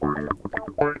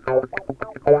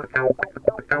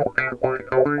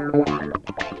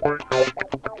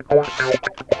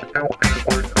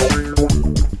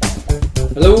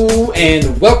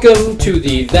Welcome to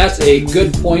the That's a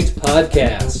Good Point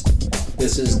podcast.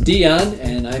 This is Dion,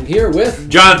 and I'm here with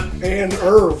John and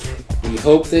Irv. We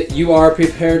hope that you are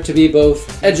prepared to be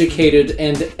both educated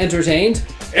and entertained.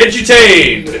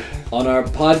 Edutained! On our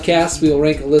podcast, we will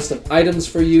rank a list of items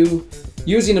for you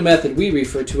using a method we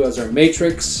refer to as our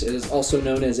matrix. It is also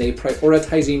known as a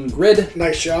prioritizing grid.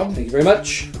 Nice job. Thank you very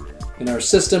much. In our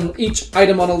system, each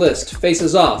item on a list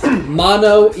faces off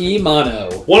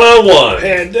mano-a-mano. One-on-one.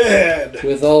 Head-to-head.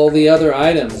 With all the other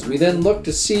items. We then look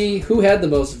to see who had the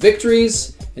most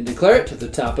victories and declare it to the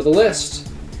top of the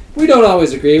list. We don't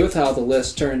always agree with how the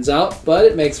list turns out, but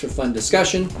it makes for fun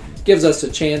discussion, gives us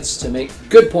a chance to make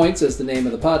good points, as the name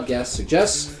of the podcast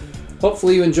suggests.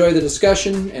 Hopefully you enjoy the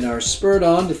discussion and are spurred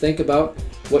on to think about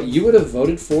what you would have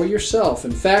voted for yourself.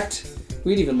 In fact,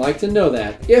 we'd even like to know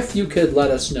that. If you could let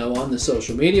us know on the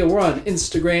social media, we're on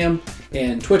Instagram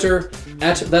and Twitter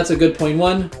at That's a Good Point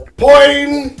One.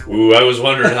 Point! Ooh, I was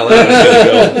wondering how that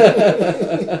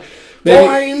was going to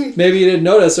go. Maybe you didn't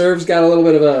notice. Irv's got a little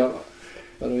bit of a,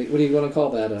 what do you want to call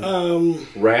that?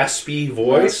 Raspy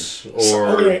voice?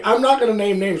 Or Okay, I'm not going to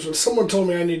name names, but someone told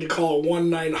me I need to call a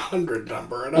 1-900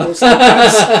 number, and I was like,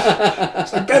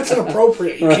 that's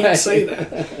inappropriate. You can't say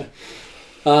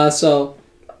that. So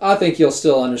I think you'll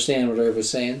still understand what Irv was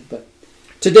saying, but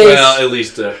today's... Well, at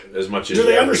least as much as do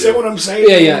they understand what I'm saying?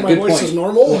 Yeah, my good voice point. is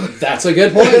normal? That's a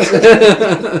good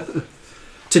point.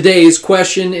 Today's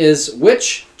question is,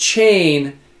 which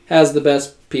chain has the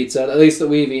best pizza, at least that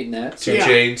we've eaten at? Two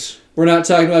chains. We're not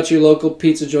talking about your local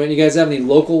pizza joint. You guys have any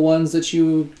local ones that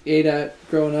you ate at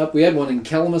growing up? We had one in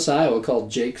Calamus, Iowa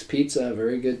called Jake's Pizza.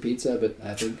 Very good pizza, but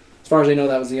I think, as far as I know,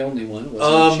 that was the only one.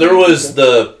 There was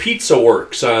the Pizza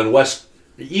Works on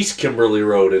East Kimberly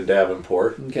Road in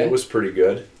Davenport. Okay. It was pretty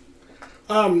good.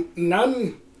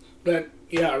 None that,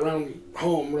 around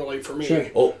home, really, for me. Sure.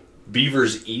 Oh,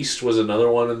 Beaver's East was another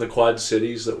one in the Quad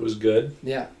Cities that was good.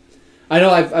 Yeah. I know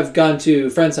I've gone to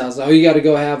friends' house. Oh, you got to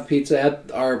go have pizza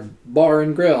at our bar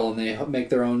and grill, and they make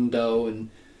their own dough.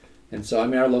 And so, I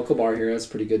mean, our local bar here has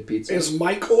pretty good pizza. Is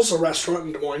Michael's a restaurant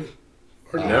in Des Moines?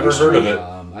 Never heard of it.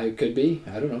 I could be.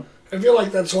 I don't know. I feel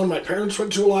like that's one my parents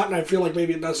went to a lot, and I feel like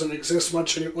maybe it doesn't exist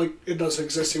much. Like it doesn't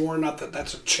exist anymore. Not that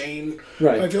that's a chain.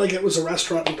 Right. I feel like it was a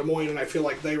restaurant in Des Moines, and I feel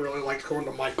like they really liked going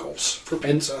to Michael's for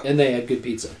pizza. And they had good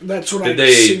pizza. That's what Did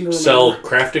I seem to remember. they sell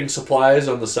crafting supplies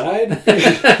on the side?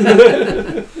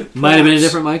 Might have been a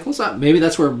different Michael's. Maybe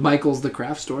that's where Michael's the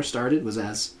craft store started, was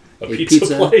as a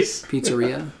pizza place?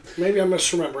 Pizzeria. Maybe I'm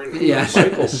misremembering. Yeah.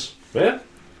 Michael's. Yeah.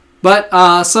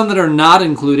 But some that are not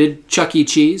included, Chuck E.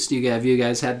 Cheese. Have you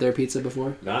guys had their pizza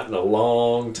before? Not in a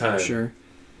long time. Sure.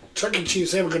 Chuck E.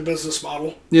 Cheese, they have a good business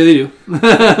model. Yeah, they do.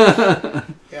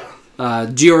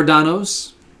 Yeah.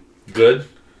 Giordano's. Good.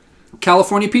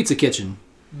 California Pizza Kitchen.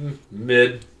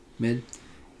 Mid. You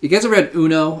guys ever had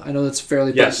Uno? I know that's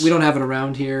fairly... Yes. We don't have it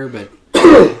around here, but...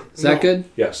 Is that good?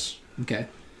 Yes. Okay.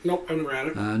 Nope, I've never had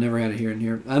it. Never had it here and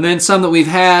here. And then some that we've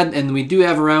had, and we do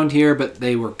have around here, but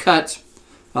they were cut.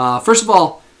 First of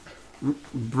all,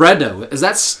 bread dough. Is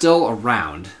that still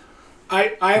around?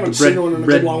 I haven't seen one in a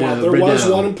good long while. There was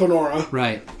one in Panora.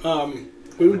 Right.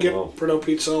 We would get Bredo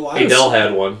pizza a lot. Adele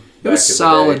had one. It was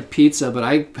solid pizza, but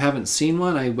I haven't seen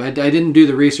one. I didn't do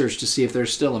the research to see if they're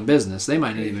still in business. They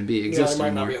might not even be existing anymore.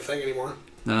 anymore. They might not be a thing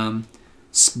anymore.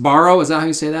 Sbarro, is that how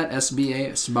you say that? S-B-A,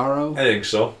 Sbarro? I think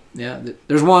so. Yeah,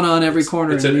 there's one on every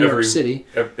corner in New York City.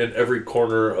 In every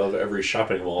corner of every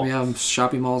shopping mall. Yeah,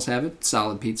 shopping malls have it.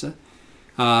 Solid pizza.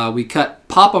 We cut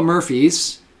Papa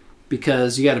Murphy's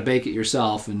because you got to bake it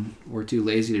yourself, and we're too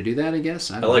lazy to do that, I guess.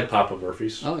 I like Papa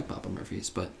Murphy's. I like Papa Murphy's,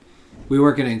 but we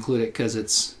weren't going to include it because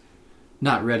it's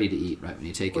not ready to eat right when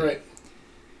you take it. Right.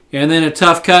 And then a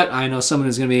tough cut. I know someone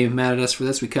is going to be mad at us for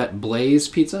this. We cut Blaze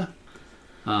Pizza.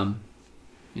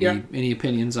 Any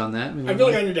opinions on that? I feel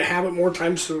like I need to have it more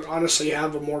times to honestly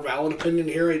have a more valid opinion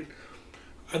here.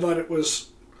 I thought it was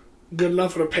good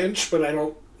enough at a pinch, but I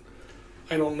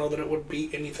don't know that it would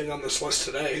beat anything on this list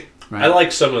today. Right. I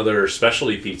like some of their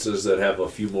specialty pizzas that have a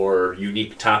few more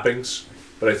unique toppings,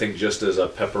 but I think just as a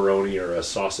pepperoni or a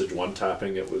sausage one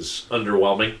topping, it was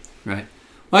underwhelming. Right.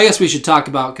 Well, I guess we should talk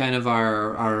about kind of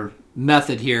our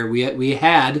method here. We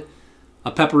had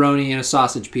a pepperoni and a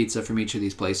sausage pizza from each of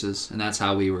these places, and that's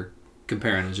how we were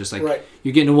comparing. It was just like,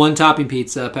 You're getting a one-topping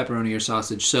pizza, pepperoni or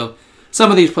sausage. So some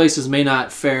of these places may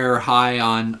not fare high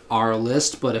on our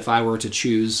list, but if I were to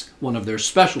choose one of their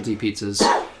specialty pizzas,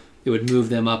 it would move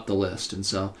them up the list. And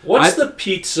so, what's the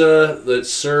pizza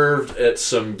that's served at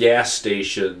some gas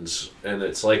stations, and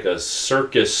it's like a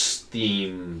circus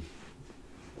theme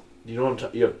you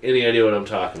have any idea what I'm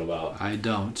talking about? I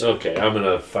don't. Okay, I'm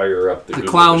gonna fire up the The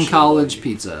Google Clown machine. College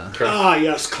Pizza. Ah,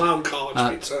 yes, Clown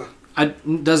College Pizza.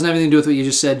 Doesn't have anything to do with what you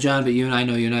just said, John, but you and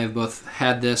I have both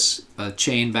had this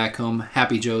chain back home,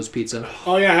 Happy Joe's Pizza.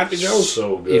 Oh, yeah, Happy Joe's.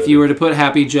 So good. If you were to put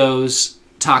Happy Joe's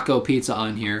Taco Pizza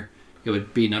on here, it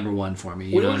would be number one for me.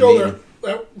 You We know would what I go mean?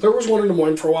 there. There was one in Des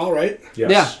Moines for a while, right?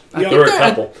 Yes. Yeah, There were a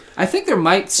couple. I think there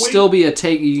might still be a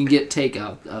take. You can get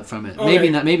takeout from it. Okay.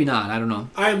 Maybe not. I don't know.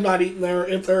 I have not eaten there.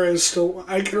 If there is still,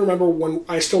 I can remember when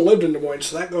I still lived in Des Moines,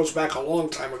 so that goes back a long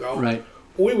time ago. Right.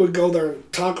 We would go there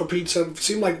and Taco Pizza. It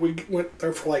seemed like we went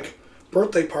there for like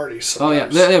birthday parties. Oh yeah,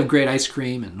 sometimes. they have great ice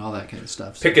cream and all that kind of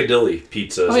stuff. So. Piccadilly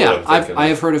Pizza. Is Oh what yeah, I'm thinking I of.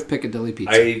 have heard of Piccadilly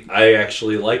Pizza. I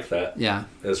actually like that. Yeah,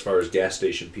 As far as gas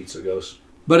station pizza goes.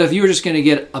 but if you were just going to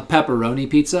get a pepperoni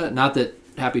pizza, not that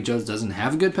Happy Joe's doesn't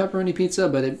have good pepperoni pizza,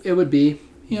 but it would be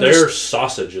Their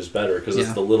sausage is better because Yeah.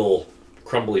 it's the little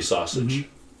crumbly sausage.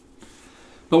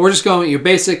 But we're just going with your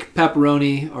basic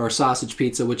pepperoni or sausage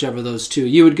pizza, whichever those two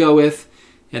you would go with,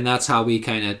 and that's how we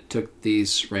kind of took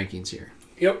these rankings here.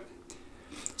 Yep.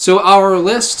 So our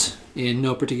list, in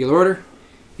no particular order,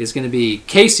 is going to be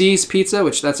Casey's Pizza,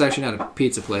 which that's actually not a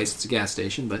pizza place, it's a gas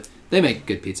station, but they make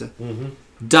good pizza.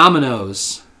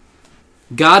 Domino's,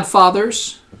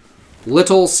 Godfather's,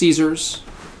 Little Caesars,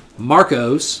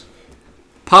 Marco's,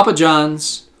 Papa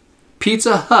John's,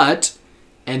 Pizza Hut,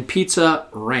 and Pizza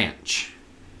Ranch.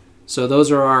 So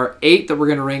those are our 8 that we're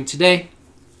going to rank today.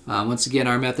 Once again,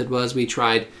 our method was we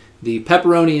tried the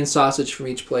pepperoni and sausage from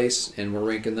each place, and we're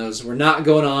ranking those. We're not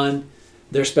going on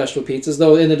their special pizzas,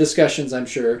 though in the discussions, I'm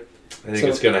sure. I think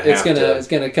it's going to have to. It's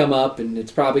going to come up, and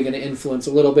it's probably going to influence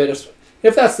a little bit.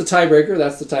 If that's the tiebreaker,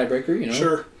 that's the tiebreaker. You know,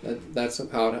 Sure. That's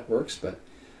how it works.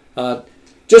 But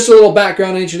just a little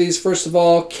background on each of these. First of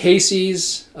all,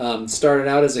 Casey's started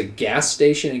out as a gas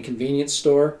station and convenience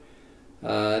store.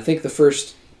 I think the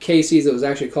first Casey's that was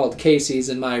actually called Casey's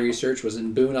in my research was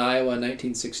in Boone, Iowa in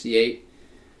 1968.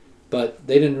 But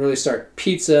they didn't really start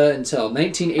pizza until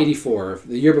 1984.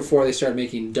 The year before, they started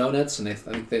making donuts, and I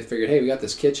think they figured, hey, we got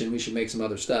this kitchen, we should make some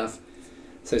other stuff.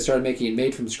 So they started making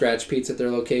made-from-scratch pizza at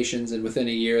their locations, and within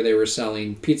a year, they were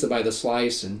selling pizza by the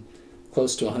slice in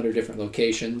close to 100 different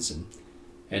locations.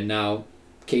 And now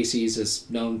Casey's is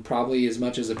known probably as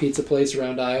much as a pizza place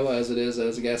around Iowa as it is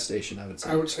as a gas station, I would say.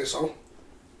 I would say so.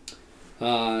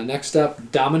 Next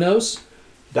up, Domino's.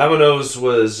 Domino's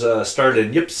was started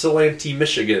in Ypsilanti,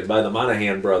 Michigan by the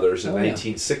Monahan brothers in Oh, yeah.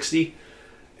 1960.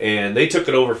 And they took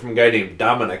it over from a guy named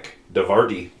Dominic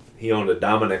DeVardi. He owned a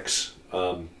Dominic's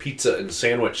pizza and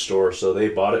sandwich store, so they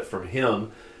bought it from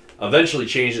him. Eventually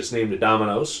changed its name to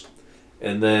Domino's.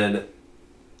 And then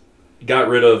got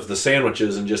rid of the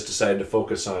sandwiches and just decided to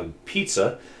focus on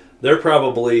pizza. They're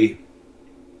probably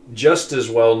just as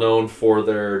well known for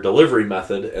their delivery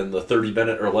method and the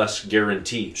 30-minute or less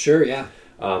guarantee. Sure, yeah.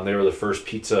 They were the first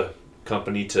pizza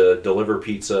company to deliver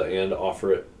pizza and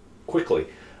offer it quickly.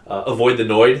 Avoid the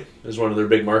Noid is one of their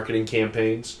big marketing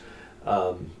campaigns.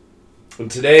 And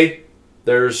today,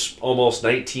 there's almost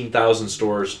 19,000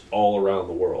 stores all around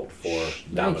the world for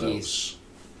Domino's.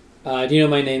 Do you know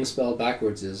my name spelled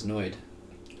backwards is Noid?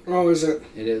 Oh, is it?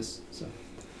 It is. So,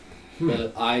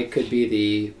 but I could be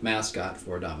the mascot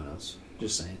for Domino's.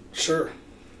 Just saying. Sure.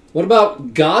 What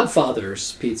about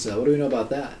Godfather's Pizza? What do we know about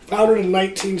that? Founded in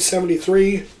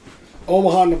 1973,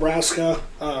 Omaha, Nebraska.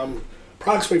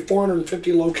 Approximately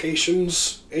 450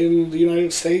 locations in the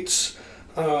United States.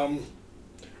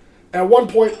 At one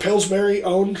point, Pillsbury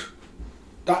owned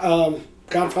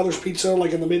Godfather's Pizza,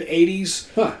 like in the mid 80s.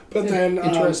 Huh. But then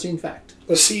Interesting fact.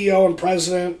 the CEO and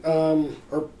president,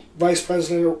 or vice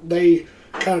president, they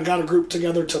kind of got a group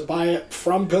together to buy it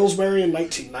from Pillsbury in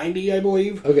 1990, I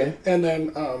believe. Okay. And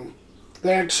then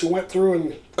they actually went through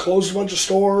and closed a bunch of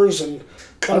stores and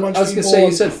cut a bunch I of was people. going to say, you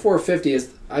and- said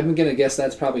 450. I'm going to guess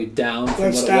that's probably down from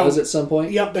That's what down. it was at some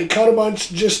point. Yep, they cut a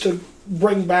bunch just to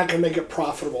bring back and make it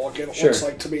profitable again, it Sure. looks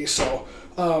like to me. So,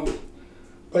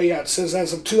 but yeah, it says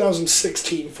as of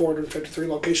 2016, 453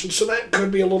 locations. So that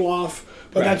could be a little off,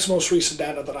 but Right. that's the most recent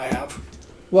data that I have.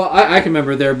 Well, I can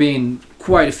remember there being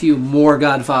quite a few more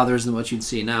Godfathers than what you'd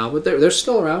see now, but they're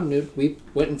still around. We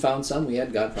went and found some. We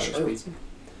had Godfather's Sure. Pizza.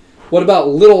 What about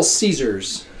Little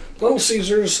Caesars? Little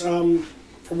Caesars,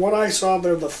 from what I saw,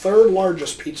 they're the third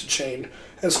largest pizza chain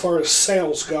as far as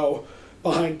sales go,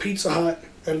 behind Pizza Hut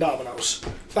and Domino's.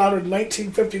 Founded in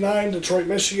 1959, Detroit,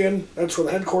 Michigan. That's where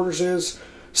the headquarters is.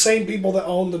 Same people that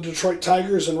own the Detroit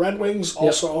Tigers and Red Wings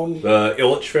also own. The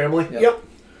Illich family? Yep.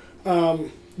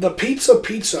 The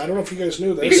Pizza. I don't know if you guys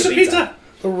knew this. Pizza!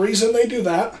 The reason they do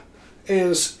that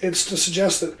is it's to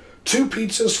suggest that two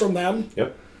pizzas from them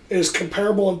Yep. is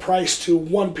comparable in price to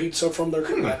one pizza from their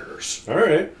competitors. All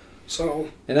right. So,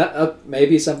 And that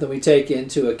maybe something we take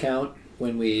into account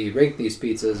when we rank these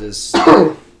pizzas is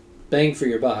bang for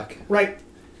your buck. right.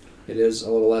 It is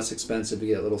a little less expensive to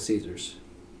get Little Caesars.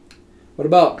 What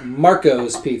about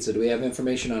Marco's Pizza? Do we have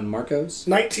information on Marco's?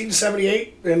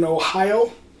 1978 in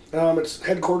Ohio. Its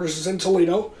headquarters is in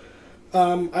Toledo.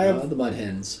 I have The Mud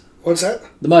Hens. what's that?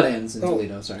 The Mud Hens in Oh.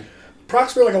 Toledo, sorry.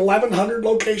 Approximately like 1,100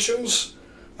 locations.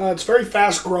 It's very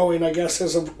fast growing, I guess,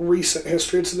 as of recent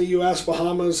history. It's in the U.S.,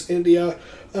 Bahamas, India,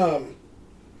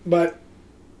 but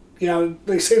yeah,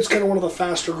 they say it's kind of one of the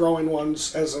faster growing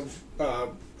ones as of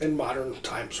in modern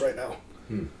times right now.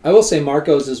 I will say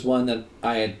Marco's is one that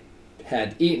I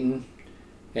had eaten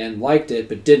and liked it,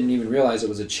 but didn't even realize it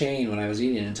was a chain when I was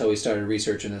eating it until we started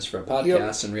researching this for a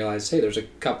podcast and realized, hey, there's a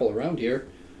couple around here.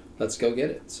 Let's go get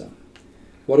it. So,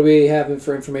 what do we have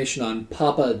for information on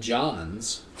Papa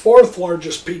John's? Fourth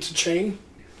largest pizza chain,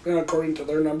 according to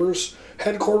their numbers.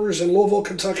 Headquarters in Louisville,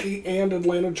 Kentucky, and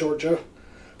Atlanta, Georgia.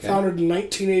 Okay. Founded in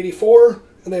 1984,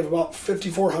 and they have about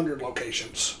 5,400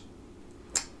 locations.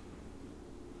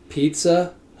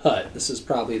 Pizza Hut. This is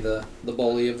probably the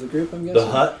bully of the group, I'm guessing.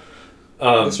 The Hut.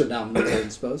 This are down the road, I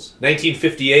suppose.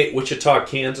 1958, Wichita,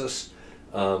 Kansas.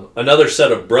 Another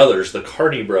set of brothers, the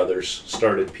Carney brothers,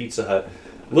 started Pizza Hut.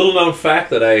 Little known fact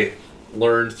that I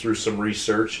learned through some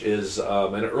research is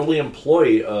an early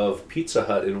employee of Pizza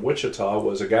Hut in Wichita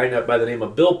was a guy by the name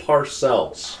of Bill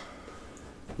Parcells,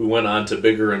 who went on to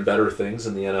bigger and better things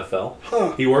in the NFL.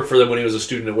 Huh. He worked for them when he was a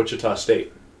student at Wichita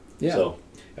State. Yeah. So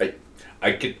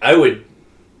I would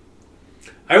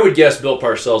guess Bill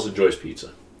Parcells enjoys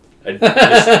pizza.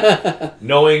 Just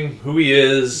knowing who he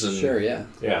is. And, Sure, yeah.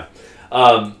 Yeah.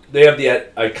 They have the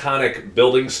iconic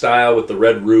building style with the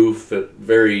red roof, a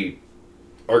very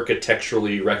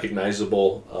architecturally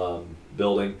recognizable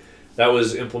building. That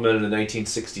was implemented in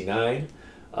 1969.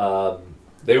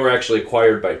 They were actually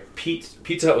acquired by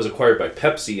Pizza Hut was acquired by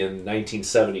Pepsi in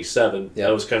 1977. Yep. That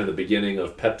was kind of the beginning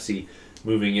of Pepsi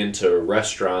moving into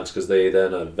restaurants because they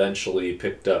then eventually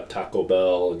picked up Taco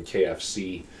Bell and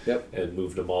KFC and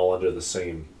moved them all under the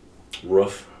same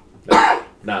roof.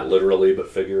 Not literally, but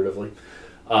figuratively.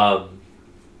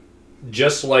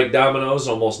 Just like Domino's,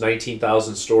 almost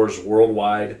 19,000 stores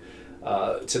worldwide.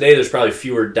 Today, there's probably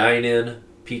fewer dine-in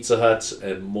Pizza Huts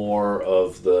and more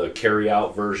of the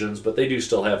carry-out versions, but they do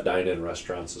still have dine-in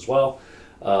restaurants as well.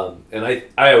 And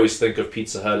I always think of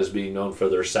Pizza Hut as being known for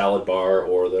their salad bar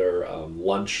or their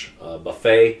lunch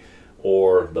buffet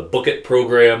or the Book It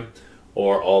program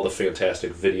or all the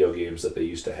fantastic video games that they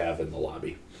used to have in the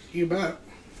lobby. You bet.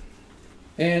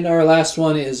 And our last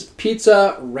one is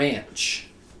Pizza Ranch.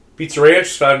 Pizza Ranch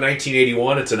was founded in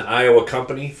 1981. It's an Iowa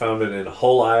company founded in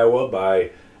Hull, Iowa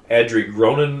by Adri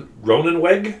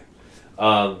Gronenweg.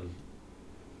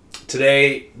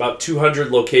 Today, about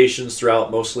 200 locations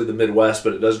throughout mostly the Midwest,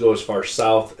 but it does go as far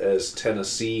south as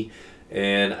Tennessee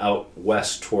and out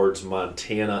west towards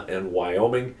Montana and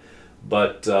Wyoming.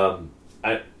 But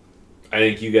I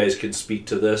think you guys can speak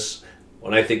to this.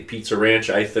 When I think Pizza Ranch,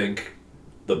 I think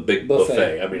the big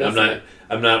buffet. I mean, Buffet.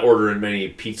 I'm not ordering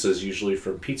many pizzas usually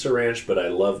from Pizza Ranch, but I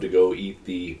love to go eat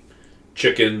the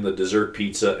chicken, the dessert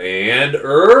pizza, and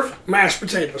Irv. Mashed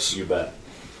potatoes. You bet.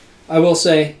 I will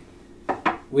say,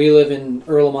 we live in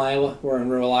Earlham, Iowa. We're in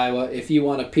rural Iowa. If you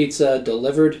want a pizza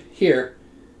delivered here,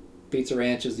 Pizza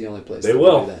Ranch is the only place They that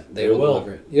will. do that. They will.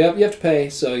 deliver it. You have to pay,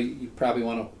 so you probably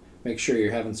want to make sure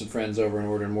you're having some friends over and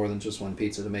ordering more than just one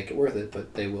pizza to make it worth it,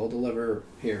 but they will deliver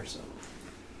here. So,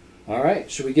 all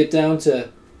right, should we get down to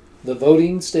the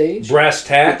voting stage? Brass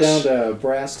tacks. Get down to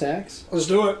brass tacks. Let's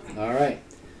do it. All right.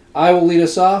 I will lead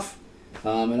us off,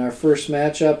 and our first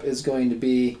matchup is going to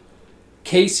be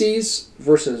Casey's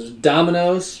versus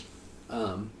Domino's.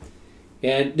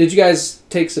 And did you guys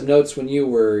take some notes when you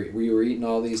were eating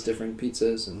all these different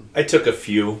pizzas? And I took a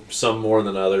few, some more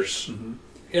than others.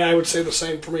 Yeah, I would say the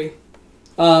same for me.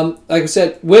 like I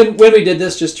said, when we did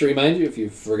this, just to remind you, if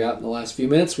you've forgotten the last few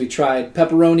minutes, we tried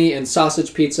pepperoni and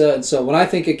sausage pizza. And so when I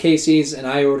think of Casey's and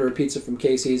I order a pizza from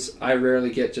Casey's, I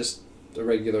rarely get just a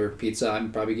regular pizza.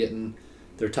 I'm probably getting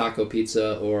their taco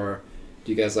pizza, or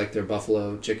do you guys like their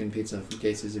buffalo chicken pizza from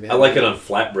Casey's? I like it on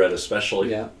flatbread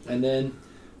especially. Yeah, and then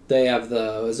they have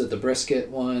the brisket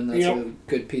one. That's Yep. a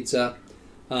good pizza.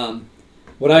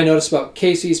 What I notice about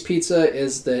Casey's pizza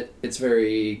is that it's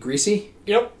very greasy,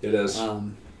 Yep. It is.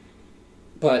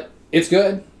 but it's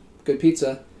good. Good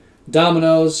pizza.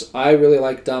 Domino's, I really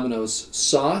like Domino's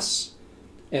sauce.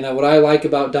 And what I like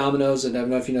about Domino's, and I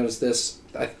don't know if you noticed this,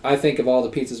 I think of all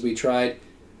the pizzas we tried,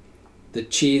 the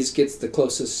cheese gets the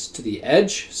closest to the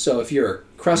edge. So if you're a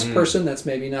crust person, that's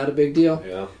maybe not a big deal.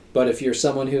 Yeah. But if you're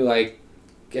someone who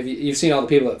you've seen all the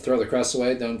people that throw the crust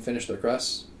away, don't finish their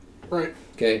crusts. Right.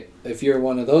 Okay, if you're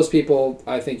one of those people,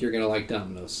 I think you're going to like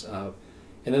Domino's.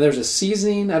 And then there's a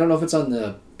seasoning. I don't know if it's on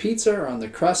the pizza or on the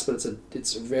crust, but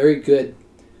it's a very good,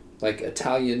 like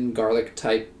Italian garlic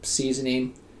type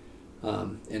seasoning.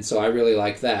 And so I really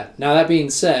like that. Now that being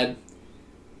said,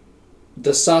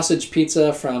 the sausage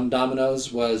pizza from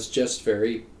Domino's was just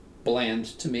very bland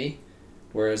to me.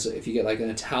 Whereas if you get like an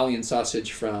Italian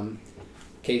sausage from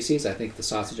Casey's, I think the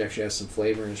sausage actually has some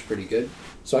flavor and is pretty good.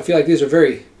 So I feel like these are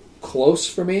very close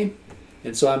for me.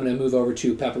 And so I'm going to move over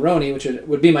to pepperoni, which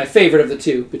would be my favorite of the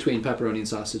two between pepperoni and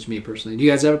sausage, me personally. Do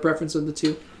you guys have a preference of the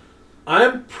two?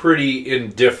 I'm pretty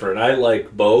indifferent. I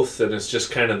like both, and it's just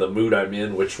kind of the mood I'm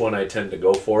in, which one I tend to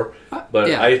go for. But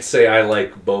yeah. I'd say I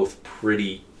like both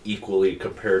pretty equally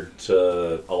compared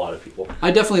to a lot of people.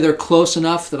 They're close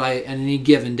enough that on any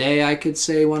given day I could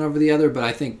say one over the other, but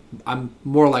I think I'm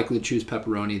more likely to choose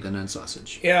pepperoni than on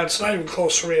sausage. Yeah, it's not even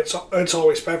close for me. It's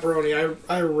always pepperoni.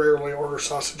 I rarely order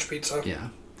sausage pizza. Yeah.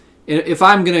 If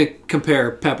I'm going to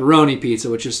compare pepperoni pizza,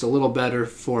 which is a little better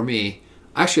for me,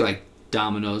 I actually like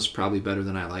Domino's probably better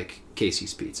than I like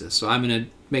Casey's pizza. So I'm going to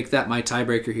make that my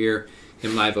tiebreaker here,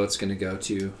 and my vote's going to go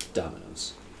to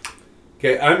Domino's.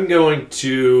 Okay, I'm going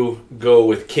to go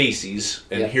with Casey's,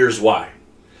 and here's why.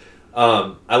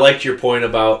 I liked your point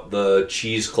about the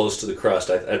cheese close to the crust.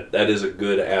 That is a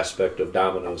good aspect of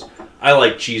Domino's. I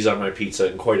like cheese on my pizza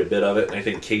and quite a bit of it, and I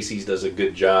think Casey's does a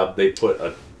good job. They put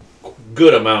a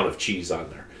good amount of cheese on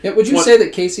there. Yeah, would you say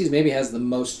that Casey's maybe has the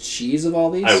most cheese of all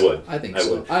these? I would. I think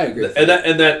so. I agree with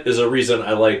and that is a reason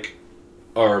I like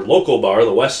our local bar,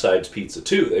 the West Side's Pizza,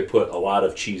 too. They put a lot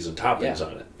of cheese and toppings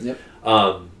on it. Yep.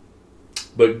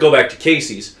 But go back to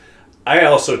Casey's. I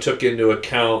also took into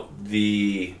account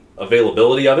the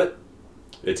availability of it.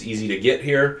 It's easy to get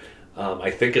here.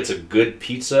 I think it's a good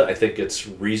pizza. I think it's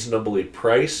reasonably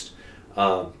priced.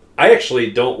 I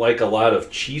actually don't like a lot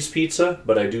of cheese pizza,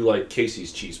 but I do like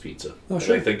Casey's cheese pizza. Oh,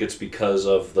 sure. And I think it's because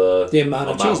of the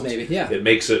amount of cheese, maybe. Yeah. It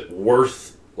makes it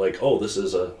worth, this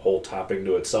is a whole topping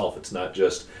to itself. It's not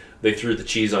just they threw the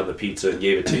cheese on the pizza and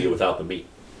gave it to you without the meat.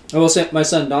 I will say my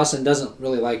son Dawson doesn't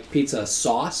really like pizza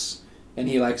sauce, and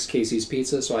he likes Casey's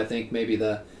pizza, so I think maybe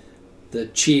the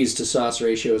cheese to sauce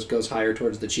ratio goes higher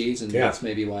towards the cheese, and that's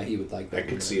maybe why he would like that. I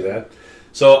can see that.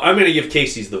 So I'm going to give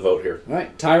Casey's the vote here. All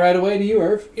right, tie right away to you,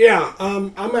 Irv. Yeah,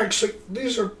 I'm actually,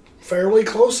 these are fairly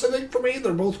close, I think, for me.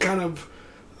 They're both kind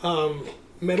of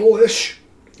middle-ish,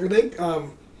 I think.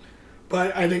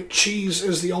 But I think cheese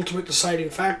is the ultimate deciding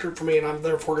factor for me, and I'm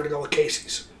therefore going to go with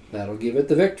Casey's. That'll give it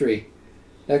the victory.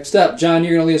 Next up, John,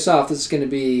 you're going to lead us off. This is going to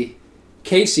be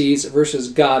Casey's versus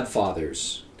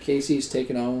Godfather's. Casey's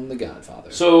taking on the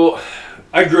Godfather. So,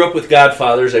 I grew up with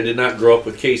Godfather's. I did not grow up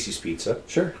with Casey's Pizza.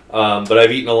 Sure. But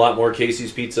I've eaten a lot more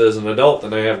Casey's Pizza as an adult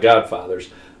than I have Godfather's.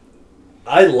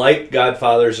 I like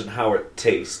Godfather's and how it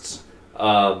tastes.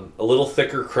 A little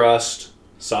thicker crust.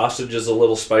 Sausage is a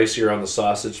little spicier on the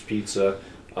sausage pizza.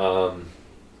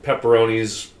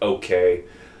 Pepperoni's okay.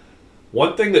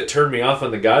 One thing that turned me off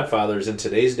on the Godfather's in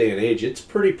today's day and age, it's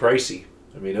pretty pricey.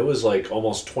 I mean, it was like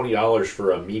almost $20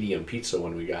 for a medium pizza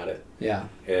when we got it. Yeah.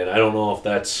 And I don't know if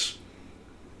that's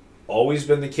always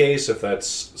been the case, if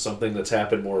that's something that's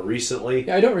happened more recently.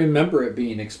 Yeah, I don't remember it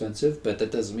being expensive, but that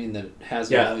doesn't mean that it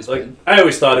hasn't always been. I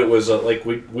always thought it was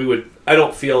we would. I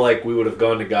don't feel like we would have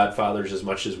gone to Godfather's as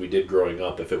much as we did growing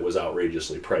up if it was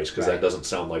outrageously priced, because that doesn't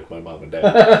sound like my mom and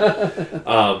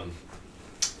dad.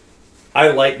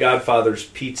 I like Godfather's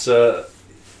pizza.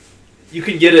 You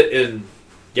can get it in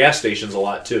gas stations a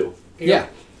lot too. Yeah.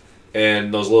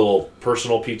 And those little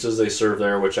personal pizzas they serve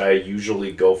there, which I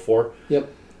usually go for.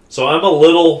 Yep. So I'm a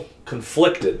little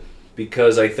conflicted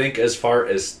because I think as far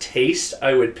as taste,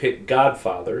 I would pick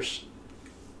Godfather's.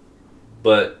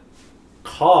 But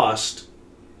cost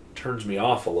turns me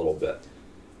off a little bit.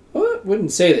 Well, I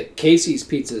wouldn't say that Casey's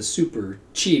pizza is super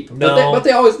cheap. No. But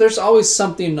there's always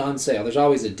something on sale. There's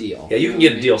always a deal. Yeah, you can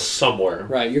get a deal somewhere.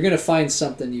 Right, you're going to find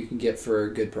something you can get for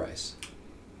a good price.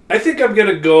 I think I'm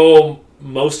going to go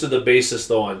most of the basis,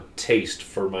 though, on taste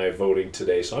for my voting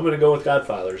today. So I'm going to go with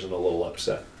Godfather's and a little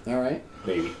upset. All right.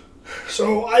 Maybe.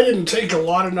 So I didn't take a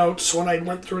lot of notes when I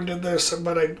went through and did this,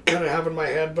 but I kind of have in my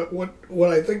head. But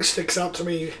what I think sticks out to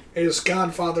me is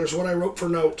Godfather's, what I wrote for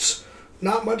notes.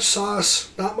 Not much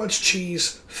sauce, not much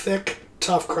cheese, thick,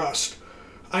 tough crust.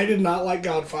 I did not like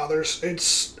Godfather's.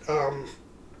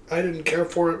 I didn't care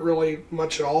for it really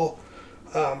much at all.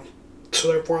 So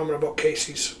therefore I'm going to vote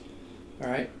Casey's.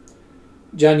 All right.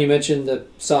 John, you mentioned the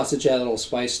sausage had a little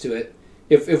spice to it.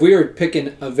 if we were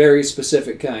picking a very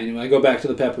specific kind, and I go back to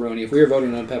the pepperoni, if we were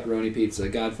voting on pepperoni pizza,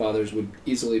 Godfather's would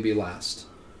easily be last.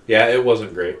 Yeah, it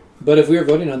wasn't great. But if we were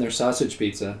voting on their sausage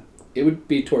pizza, it would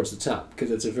be towards the top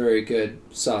because it's a very good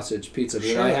sausage pizza. What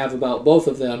Sure. I have about both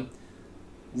of them,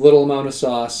 little amount of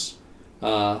sauce,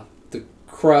 the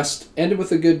crust ended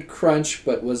with a good crunch,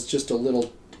 but was just a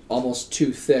little almost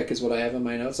too thick is what I have in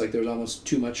my notes. Like there was almost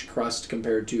too much crust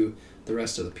compared to the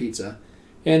rest of the pizza.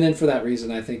 And then for that reason,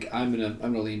 I think I'm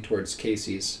gonna lean towards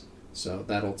Casey's. So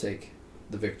that'll take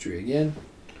the victory again.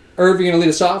 Irv, you're gonna lead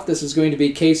us off. This is going to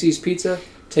be Casey's Pizza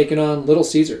taking on Little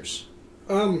Caesars.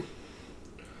 I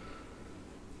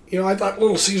thought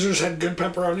Little Caesars had good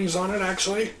pepperonis on it,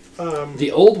 actually.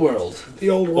 The Old World. The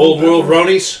Old World. Old World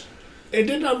Ronies. It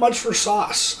didn't have much for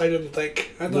sauce, I didn't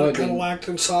think. I thought No, it it kind of didn't. lacked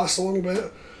in sauce a little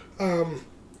bit.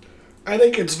 I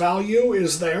think its value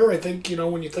is there. I think,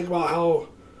 when you think about how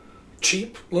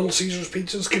cheap Little Caesars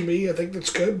pizzas can be, I think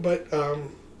that's good. But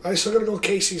I still got to go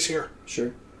Casey's here.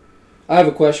 Sure. I have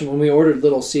a question. When we ordered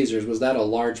Little Caesars, was that a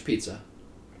large pizza?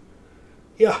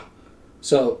 Yeah.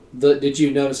 So, did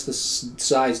you notice the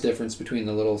size difference between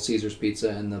the Little Caesars pizza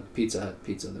and the Pizza Hut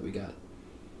pizza that we got?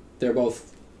 They're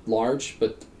both large,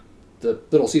 but the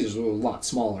Little Caesars were a lot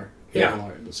smaller.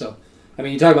 Yeah. So, I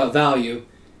mean, you talk about value.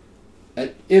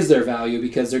 Is there value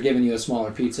because they're giving you a smaller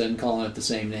pizza and calling it the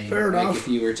same name? Fair enough. If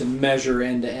you were to measure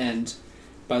end to end,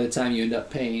 by the time you end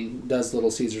up paying, does Little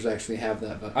Caesars actually have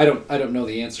that? But I don't know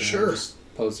the answer. Sure. I'm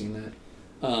just posing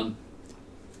that.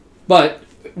 But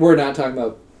we're not talking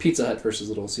about Pizza Hut versus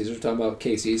Little Caesars. We're talking about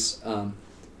Casey's.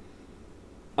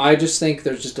 I just think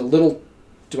there's just a little.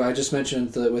 Do I just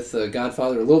mention with the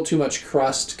Godfather a little too much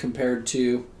crust compared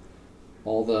to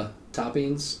all the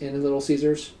toppings in Little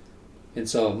Caesars, and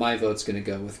so my vote's going to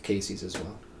go with Casey's as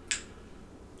well.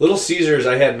 Little Caesars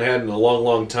I hadn't had in a long,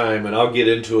 long time, and I'll get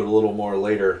into it a little more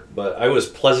later, but I was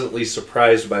pleasantly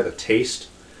surprised by the taste.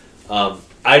 I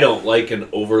don't like an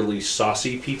overly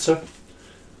saucy pizza.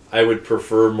 I would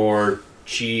prefer more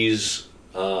cheese,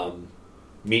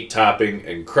 meat topping,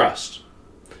 and crust.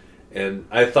 And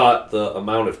I thought the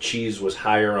amount of cheese was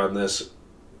higher on this,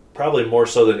 probably more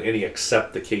so than any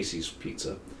except the Casey's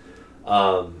pizza.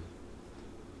 I'm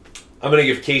going to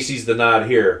give Casey's the nod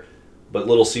here, but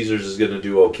Little Caesars is going to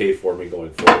do okay for me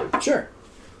going forward. Sure.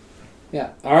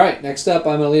 Yeah. All right. Next up,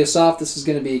 I'm going to lead us off. This is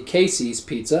going to be Casey's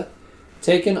Pizza,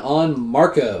 taking on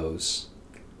Marco's.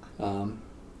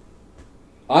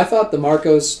 I thought the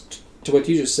Marco's, to what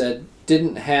you just said,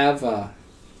 didn't have a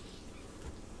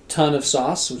ton of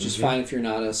sauce, which is fine if you're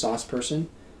not a sauce person.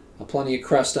 Plenty of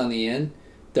crust on the end.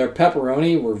 Their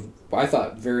pepperoni were, I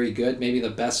thought, very good. Maybe the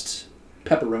best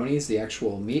pepperonis, the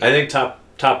actual meat. I think top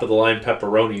of the line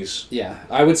pepperonis. Yeah,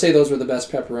 I would say those were the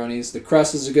best pepperonis. The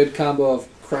crust is a good combo of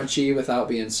crunchy without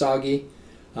being soggy.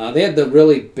 They had the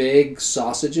really big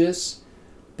sausages,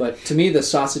 but to me the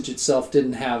sausage itself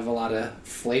didn't have a lot of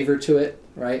flavor to it,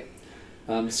 right?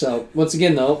 So once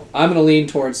again, though, I'm going to lean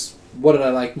towards what did I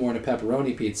like more in a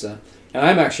pepperoni pizza, and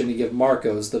I'm actually going to give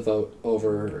Marco's the vote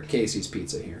over Casey's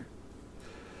Pizza here.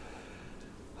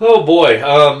 Oh boy,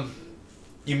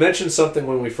 you mentioned something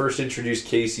when we first introduced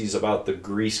Casey's about the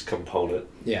grease component.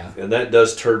 Yeah. And that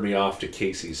does turn me off to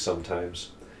Casey's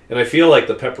sometimes. And I feel like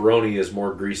the pepperoni is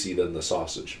more greasy than the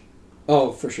sausage.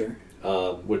 Oh, for sure.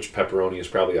 Which pepperoni is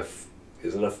probably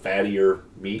is it a fattier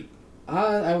meat?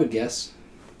 I would guess.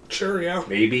 Sure, yeah.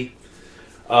 Maybe.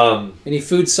 Any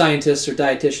food scientists or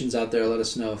dietitians out there, let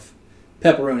us know if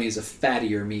pepperoni is a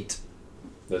fattier meat.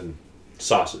 Than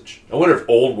sausage. I wonder if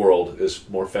Old World is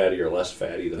more fatty or less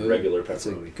fatty than regular That's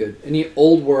a pepperoni. good. Any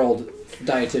old world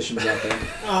dietitians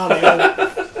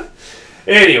out there?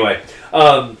 Anyway,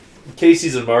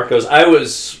 Casey's and Marco's.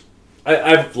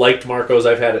 I've liked Marco's.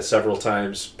 I've had it several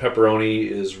times. Pepperoni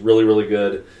is really, really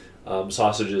good.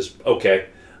 Sausage is okay.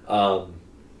 I'm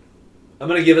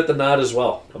going to give it the nod as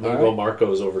well. I'm going to go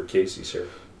Marco's over Casey's here.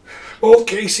 Both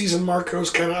Casey's and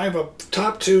Marco's I have a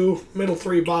top two, middle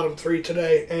three, bottom three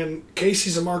today, and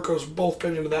Casey's and Marco's both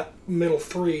fit into that middle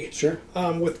three. Sure.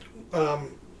 With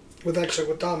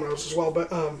Domino's as well,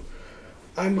 but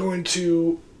I'm going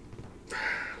to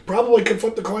probably could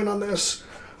flip the coin on this.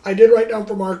 I did write down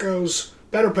for Marco's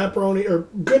better pepperoni or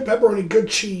good pepperoni, good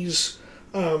cheese.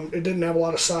 It didn't have a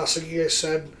lot of sauce, like you guys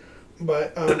said,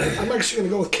 but I'm actually going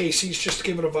to go with Casey's just to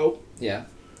give it a vote. Yeah.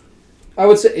 I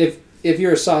would say if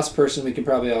you're a sauce person, we can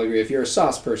probably all agree. If you're a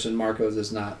sauce person, Marco's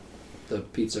is not the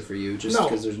pizza for you, just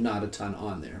because there's not a ton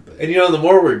on there. But And the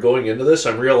more we're going into this,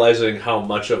 I'm realizing how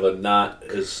much of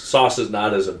sauce is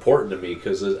not as important to me,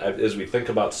 because as we think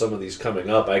about some of these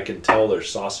coming up, I can tell they're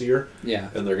saucier. Yeah.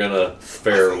 And they're going to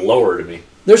fare lower to me.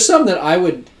 There's some that I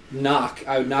would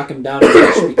I would knock them down a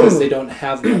bunch because they don't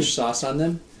have much sauce on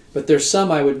them. But there's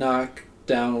some I would knock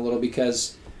down a little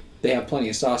because they have plenty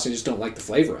of sauce. I just don't like the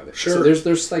flavor of it. Sure. So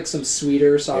there's like some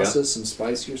sweeter sauces, some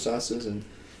spicier sauces,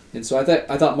 and so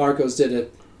I thought Marco's did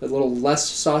it a little less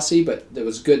saucy, but there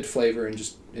was good flavor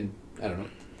and I don't know,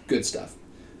 good stuff.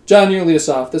 John, you're lead us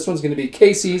off. This one's going to be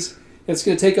Casey's. It's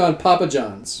going to take on Papa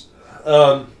John's.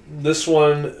 This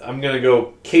one, I'm going to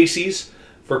go Casey's.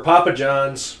 For Papa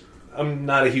John's, I'm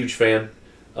not a huge fan.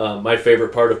 My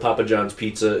favorite part of Papa John's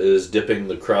pizza is dipping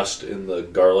the crust in the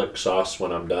garlic sauce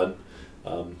when I'm done.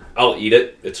 I'll eat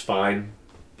it. It's fine.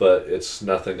 But it's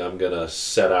nothing I'm going to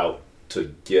set out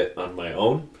to get on my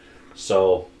own.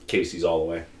 So, Casey's all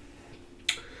the way.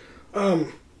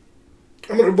 I'm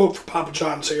going to vote for Papa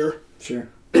John's here. Sure.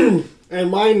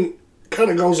 And mine kind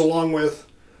of goes along with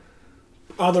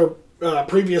other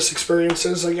previous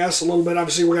experiences, I guess, a little bit.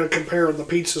 Obviously, we're going to compare the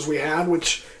pizzas we had,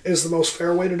 which is the most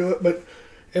fair way to do it. But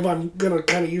if I'm going to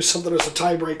kind of use something as a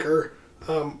tiebreaker,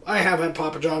 I have had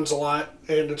Papa John's a lot,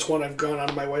 and it's one I've gone out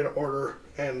of my way to order.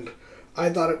 And I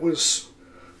thought it was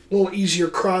a little easier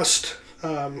crust,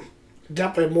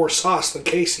 definitely more sauce than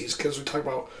Casey's, because we talk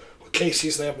about with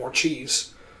Casey's, they have more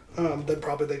cheese than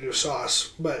probably they do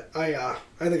sauce. But I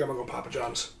think I'm going to go Papa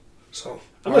John's. So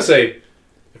I'm going to say,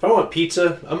 if I want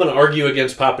pizza, I'm going to argue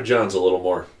against Papa John's a little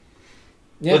more.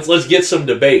 Yeah. Let's get some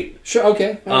debate. Sure,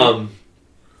 okay. All right.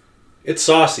 It's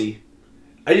saucy.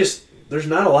 There's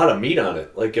not a lot of meat on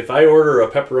it. Like, if I order a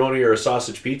pepperoni or a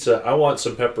sausage pizza, I want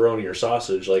some pepperoni or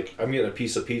sausage. Like, I'm getting a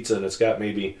piece of pizza and it's got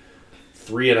maybe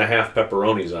 3.5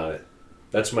 pepperonis on it.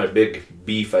 That's my big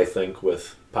beef, I think,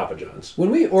 with Papa John's. When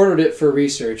we ordered it for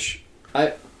research,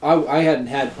 I hadn't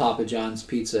had Papa John's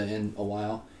pizza in a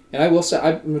while. And I will say,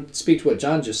 I speak to what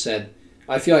John just said.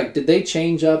 I feel like, did they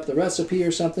change up the recipe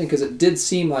or something? Because it did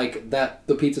seem like that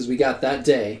the pizzas we got that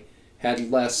day had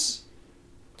less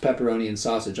pepperoni and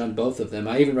sausage on both of them.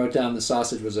 I even wrote down the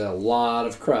sausage was a lot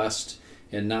of crust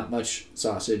and not much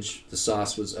sausage. The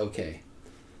sauce was okay.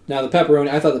 Now the pepperoni,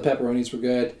 I thought the pepperonis were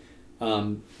good.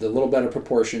 The little better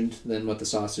proportioned than what the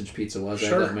sausage pizza was. Sure.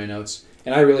 I had that in my notes.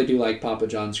 And I really do like Papa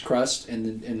John's crust.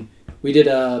 And we did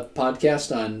a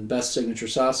podcast on best signature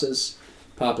sauces.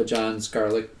 Papa John's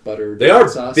garlic butter They are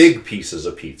sauce. big pieces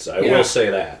of pizza. I will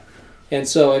say that. And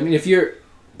so, I mean, if you're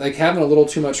like having a little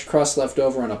too much crust left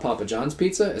over on a Papa John's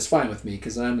pizza, it's fine with me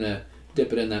because I'm going to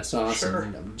dip it in that sauce. Sure.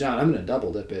 And, John, I'm going to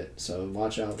double dip it. So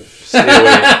watch out. Stay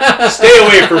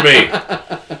away from me.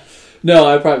 No,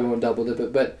 I probably won't double dip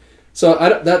it. But so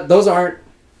those aren't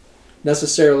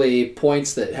necessarily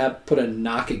points that have put a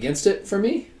knock against it for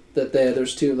me. That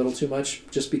there's a little too much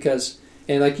just because.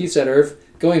 And like you said, Irv,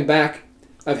 going back,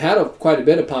 I've had quite a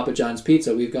bit of Papa John's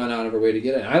pizza. We've gone out of our way to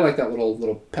get it. And I like that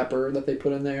little pepper that they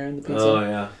put in there in the pizza. Oh,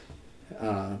 yeah.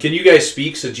 Can you guys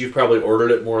speak, since you've probably ordered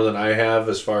it more than I have,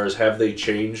 as far as have they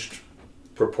changed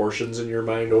proportions in your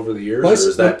mind over the years? Or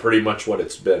is that pretty much what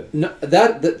it's been? No,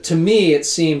 that to me, it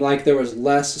seemed like there was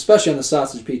less, especially on the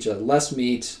sausage pizza, less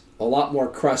meat, a lot more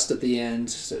crust at the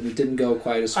end. So it didn't go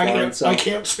quite as far. I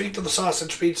can't speak to the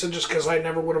sausage pizza just because I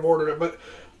never would have ordered it, but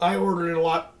I ordered it a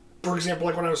lot. For example,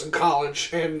 like when I was in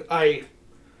college, and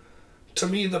to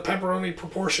me, the pepperoni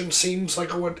proportion seems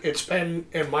like what it's been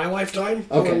in my lifetime.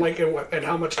 Okay. Like and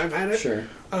how much I've had it. Sure.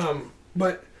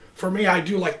 But for me, I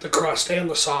do like the crust and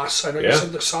the sauce. I know you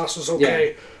said the sauce was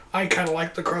okay. Yeah. I kind of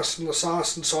like the crust and the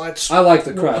sauce, and so I like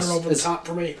the crust. Over the top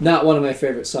for me. Not one of my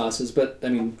favorite sauces, but I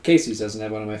mean, Casey's doesn't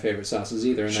have one of my favorite sauces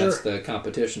either, and that's the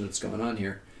competition that's going on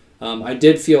here. I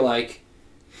did feel like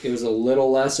it was a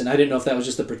little less, and I didn't know if that was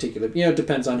just a particular. It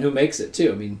depends on who makes it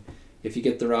too. I mean, if you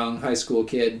get the wrong high school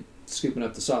kid scooping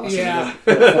up the sauce, and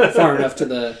put it far enough to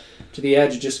the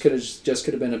edge, it just could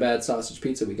have been a bad sausage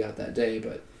pizza we got that day.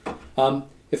 But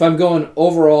if I'm going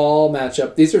overall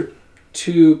matchup, these are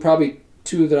probably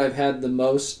two that I've had the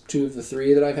most. Two of the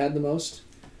three that I've had the most.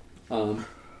 They're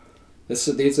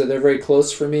very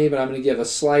close for me, but I'm going to give a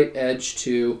slight edge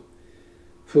to.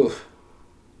 I'm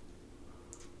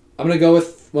going to go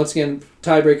with, once again,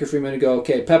 tiebreaker for me. I'm going to go,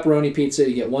 okay, pepperoni pizza,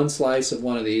 you get one slice of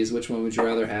one of these. Which one would you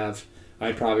rather have?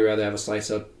 I'd probably rather have a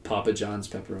slice of Papa John's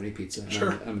pepperoni pizza.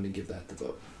 Sure. I'm going to give that the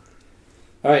vote.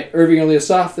 All right, Irving, you're going to lead us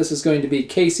off. This is going to be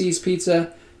Casey's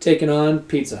Pizza taking on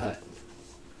Pizza Hut.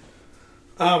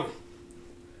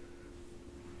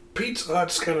 Pizza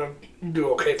Hut's going to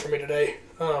do okay for me today.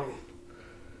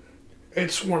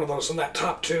 It's one of those in that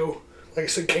top two. Like I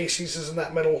said, Casey's is in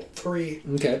that middle three.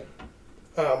 Okay.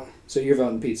 So you're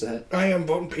voting Pizza Hut? I am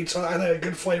voting Pizza Hut. I think a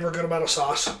good flavor, good amount of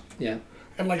sauce. Yeah.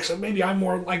 And like I said, maybe I'm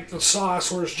more like the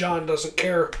sauce, whereas John doesn't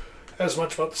care as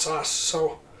much about the sauce.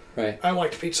 So right. I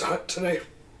liked Pizza Hut today.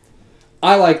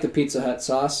 I like the Pizza Hut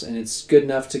sauce, and it's good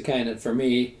enough to kind of, for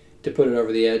me, to put it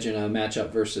over the edge in a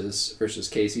matchup versus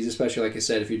Casey's, especially, like I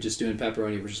said, if you're just doing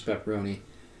pepperoni versus pepperoni.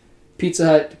 Pizza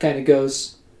Hut kind of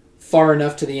goes far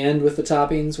enough to the end with the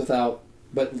toppings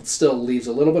but it still leaves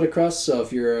a little bit of crust, so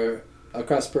if you're a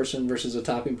crust person versus a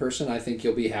topping person, I think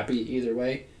you'll be happy either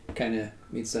way. Kind of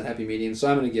meets that happy medium, so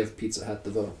I'm going to give Pizza Hut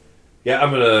the vote. Yeah, I'm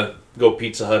going to go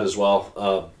Pizza Hut as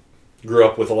well. Grew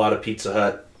up with a lot of Pizza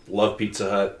Hut. Love Pizza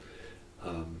Hut.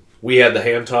 We had the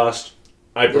hand-tossed.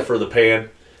 I prefer the pan.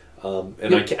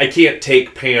 I can't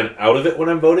take pan out of it when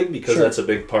I'm voting because that's a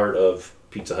big part of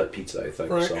Pizza Hut pizza, I think.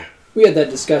 Right. So. We had that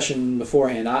discussion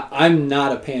beforehand. I'm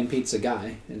not a pan pizza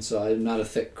guy, and so I'm not a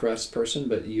thick crust person,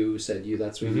 but you said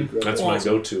that's what you grew up That's with. my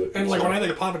go-to. And like when I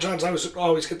think of Papa John's, I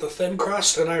always get the thin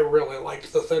crust, and I really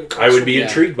liked the thin crust. I would be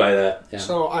intrigued by that. Yeah.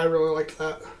 So I really liked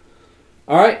that.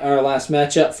 All right, our last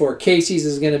matchup for Casey's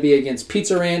is going to be against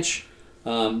Pizza Ranch.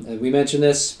 And we mentioned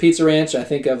this, Pizza Ranch, I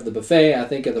think of the buffet, I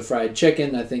think of the fried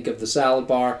chicken, I think of the salad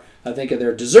bar, I think of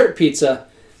their dessert pizza.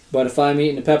 But if I'm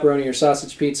eating a pepperoni or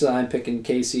sausage pizza, I'm picking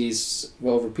Casey's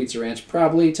over Pizza Ranch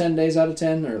probably 10 days out of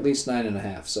 10, or at least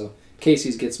 9.5. So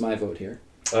Casey's gets my vote here.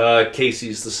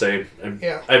 Casey's the same.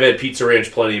 Yeah. I've had Pizza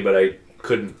Ranch plenty, but I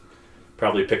couldn't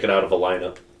probably pick it out of a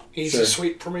lineup. Easy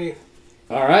sweet for me.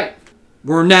 All right.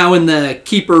 We're now in the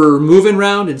keeper moving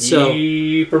round, and so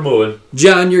Keep her moving.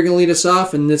 John, you're going to lead us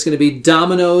off, and it's going to be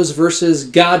Domino's versus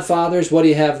Godfather's. What do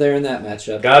you have there in that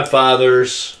matchup?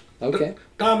 Godfather's. Okay.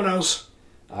 Domino's.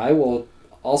 I will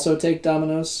also take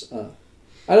Domino's.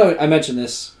 I know I mentioned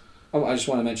this. I just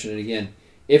want to mention it again.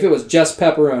 If it was just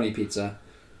pepperoni pizza,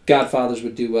 Godfather's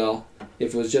would do well.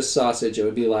 If it was just sausage, it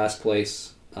would be last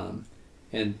place.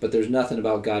 But there's nothing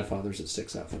about Godfather's that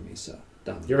sticks out for me. So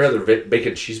Domino's. You ever had the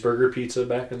bacon cheeseburger pizza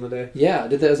back in the day? Yeah.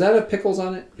 Does that have pickles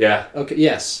on it? Yeah. Okay.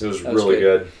 Yes. It was that really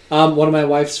good. One of my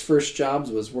wife's first jobs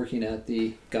was working at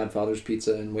the Godfather's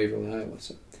Pizza in Waverly, Iowa.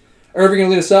 So. Irv, you're going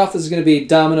to lead us off. This is going to be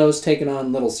Domino's taking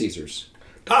on Little Caesars.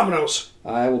 Domino's.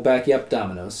 I will back you up,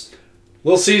 Domino's.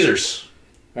 Little Caesars.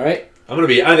 All right. I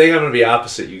think I'm gonna be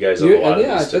opposite you guys on a lot of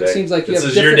these today. It seems like this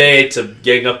is your day to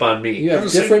gang up on me. You have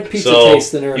different pizza so,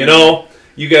 tastes than Irv.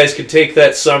 You guys can take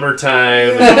that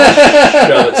summertime and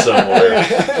shove it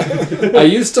somewhere. I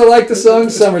used to like the song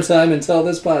Summertime until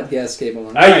this podcast came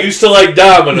along. I used to like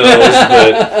Domino's,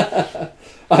 but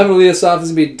I'm going to lead us off. This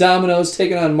is going to be Domino's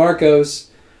taking on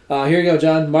Marco's. Here you go,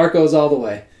 John. Marco's all the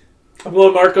way. I'm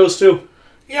going Marco's too.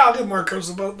 Yeah, I'll give Marco's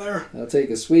the vote there. I'll take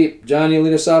a sweep. John, you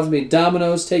lead us off. It's going to be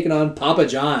Domino's taking on Papa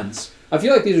John's. I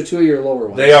feel like these are two of your lower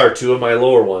ones. They are two of my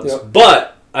lower ones. Yep.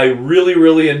 But I really,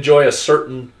 really enjoy a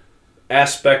certain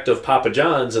aspect of Papa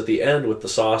John's at the end with the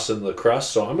sauce and the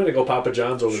crust. So I'm going to go Papa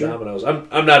John's over Domino's.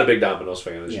 I'm not a big Domino's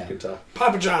fan, as you can tell.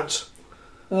 Papa John's.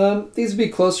 These would be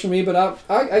close for me, but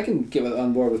I can give it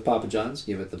on board with Papa John's.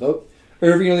 Give it the vote.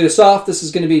 Irving, you lead us off. This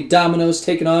is going to be Domino's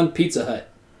taking on Pizza Hut.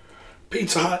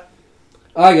 Pizza Hut.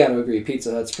 I got to agree.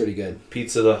 Pizza Hut's pretty good.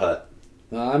 Pizza the Hut.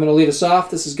 I'm going to lead us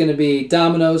off. This is going to be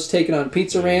Domino's taking on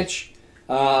Pizza Ranch.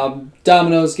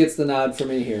 Domino's gets the nod for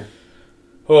me here.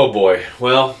 Oh, boy.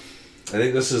 Well, I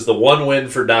think this is the one win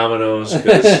for Domino's.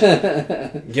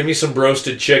 Give me some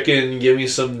roasted chicken. Give me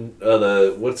some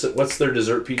what's their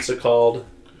dessert pizza called?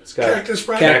 It's got Cactus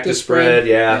bread. Cactus spread.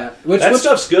 Yeah. Which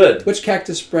Stuff's good. Which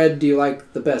cactus spread do you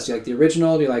like the best? Do you like the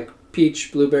original? Do you like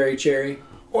peach, blueberry, cherry?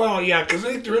 Well, yeah, because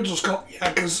I think the original's called...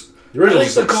 Yeah, because... The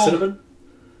original's like cinnamon?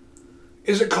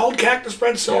 Is it called cactus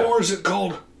bread still, or is it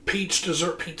called peach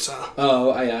dessert pizza?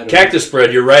 Oh, I don't Cactus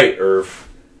spread, you're right, Irv.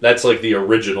 That's like the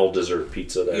original dessert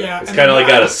pizza there. Yeah, it's kind of like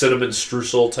got a cinnamon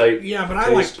streusel type Yeah, but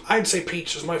taste. I'd say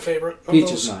peach is my favorite of Peach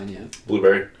those. is mine, yeah.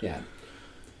 Blueberry. Yeah.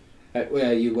 What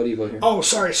do you vote here? Oh,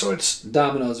 sorry, so it's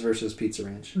Domino's versus Pizza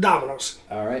Ranch. Domino's.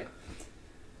 All right.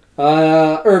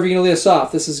 Irv, you're going to lead us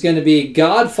off. This is going to be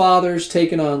Godfather's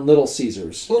taking on Little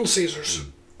Caesars. Little Caesars.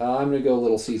 I'm going to go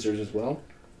Little Caesars as well.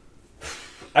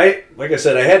 Like I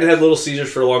said, I hadn't had Little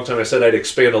Caesars for a long time. I said I'd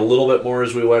expand a little bit more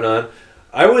as we went on.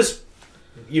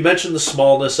 You mentioned the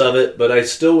smallness of it, but I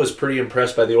still was pretty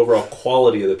impressed by the overall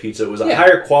quality of the pizza. It was a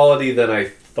higher quality than I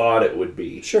thought it would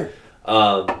be. Sure.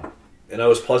 And I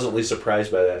was pleasantly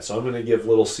surprised by that. So I'm going to give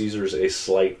Little Caesars a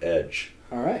slight edge.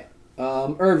 All right.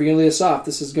 Irv, you're going to lead us off.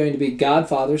 This is going to be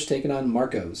Godfather's taking on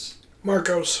Marco's.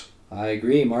 Marco's. I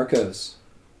agree, Marco's.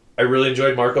 I really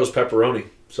enjoyed Marco's pepperoni,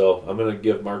 so I'm going to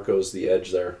give Marco's the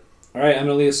edge there. All right, I'm going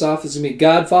to lead us off. This is going to be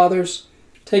Godfather's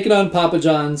taking on Papa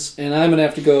John's, and I'm going to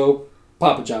have to go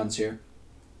Papa John's here.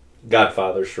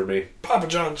 Godfather's for me. Papa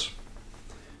John's.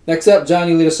 Next up, John,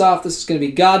 you lead us off. This is going to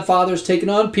be Godfather's taking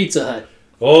on Pizza Hut.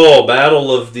 Oh,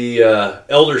 battle of the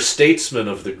elder statesmen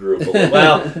of the group.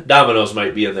 Well, Domino's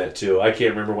might be in that too. I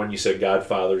can't remember when you said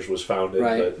Godfather's was founded,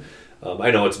 Right. but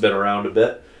I know it's been around a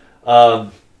bit.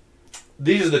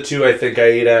 These are the two I think I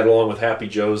ate at along with Happy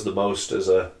Joe's the most as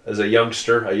a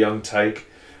youngster, a young tyke.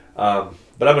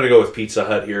 But I'm going to go with Pizza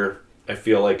Hut here. I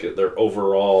feel like their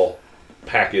overall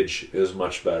package is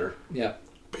much better. Yeah.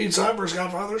 Pizza Hut versus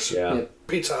Godfather's? Yeah. Yep.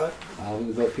 Pizza Hut. I'll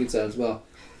vote Pizza Hut as well.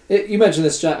 You mentioned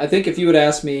this, John. I think if you would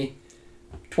ask me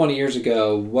 20 years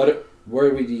ago,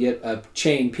 where would you get a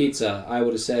chain pizza, I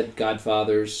would have said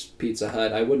Godfather's, Pizza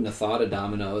Hut. I wouldn't have thought of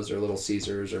Domino's or Little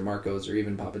Caesars or Marco's or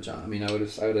even Papa John. I mean, I would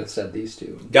have said these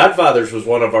two. Godfather's was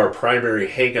one of our primary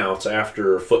hangouts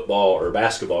after football or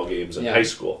basketball games in high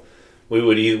school. We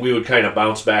would kind of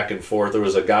bounce back and forth. There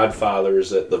was a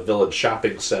Godfather's at the Village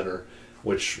Shopping Center,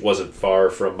 which wasn't far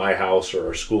from my house or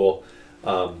our school.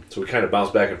 So we kind of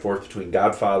bounced back and forth between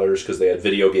Godfather's because they had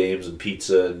video games and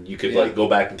pizza, and you could like go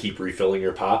back and keep refilling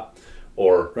your pop,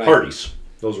 or Hardee's.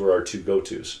 Those were our two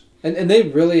go-tos. And they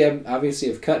really obviously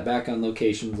have cut back on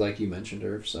locations like you mentioned,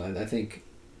 Irv. So I think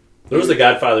there was the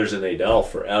Godfather's in Adel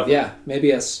forever. Yeah,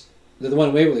 maybe us. The one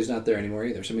in Waverly's not there anymore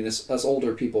either. So I mean, us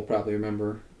older people probably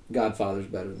remember Godfather's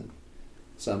better than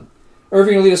some.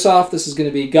 Irving will lead us off. This is going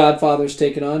to be Godfather's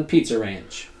taking on Pizza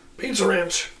Ranch. Pizza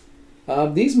Ranch.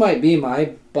 These might be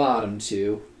my bottom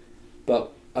two,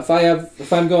 but if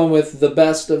I'm going with the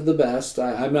best of the best,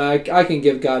 I can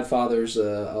give Godfather's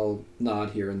a nod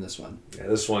here in this one. Yeah,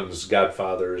 this one's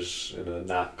Godfather's in a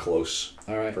not close.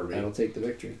 All right, for me. that'll take the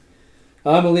victory.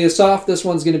 I'm going to lead us off. This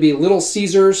one's going to be Little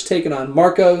Caesars taking on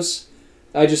Marco's.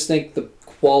 I just think the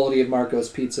quality of Marco's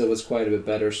pizza was quite a bit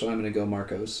better, so I'm going to go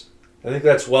Marco's. I think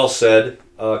that's well said.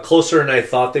 Closer than I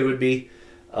thought they would be.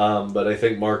 But I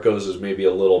think Marco's is maybe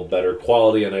a little better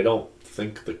quality, and I don't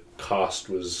think the cost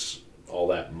was all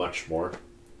that much more.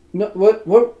 No,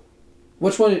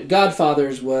 which one?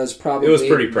 Godfather's was probably it was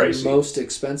pretty pricey. The most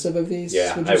expensive of these.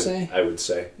 Yeah, would you say? I would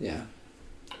say. Yeah.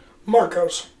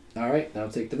 Marco's. All right,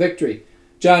 that'll take the victory.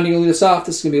 John, you can lead us off.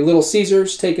 This is going to be Little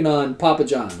Caesars taking on Papa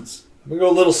John's. I'm gonna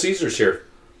go Little Caesars here.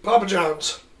 Papa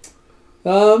John's.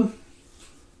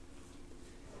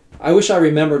 I wish I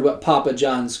remembered what Papa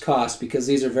John's cost because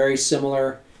these are very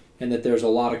similar in that there's a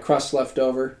lot of crust left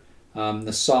over.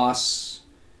 The sauce.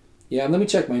 Yeah, let me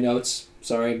check my notes.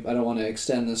 Sorry, I don't want to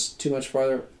extend this too much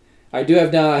farther. I do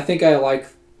have down, I think I like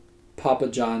Papa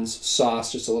John's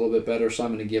sauce just a little bit better, so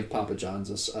I'm going to give Papa John's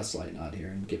a slight nod here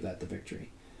and give that the victory.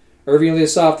 Irving lead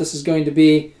us off. This is going to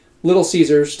be Little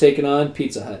Caesars taking on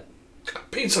Pizza Hut.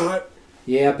 Pizza Hut.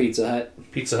 Yeah, Pizza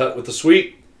Hut. Pizza Hut with the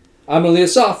sweet. I'm going to lead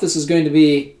us off. This is going to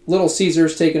be Little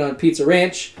Caesars taking on Pizza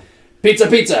Ranch.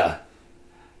 Pizza!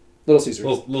 Little Caesars.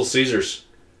 Little Caesars.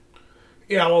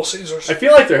 Yeah, Little Caesars. I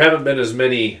feel like there haven't been as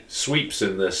many sweeps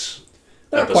in this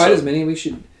Not episode. quite as many. We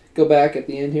should go back at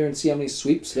the end here and see how many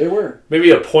sweeps there were. Maybe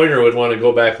a pointer would want to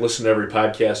go back, listen to every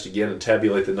podcast again, and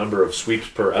tabulate the number of sweeps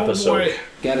per episode. Oh boy.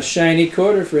 Got a shiny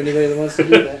quarter for anybody that wants to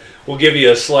do that. We'll give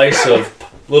you a slice of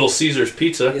Little Caesars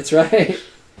pizza. That's right.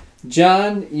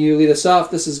 John, you lead us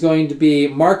off. This is going to be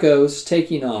Marco's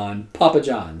taking on Papa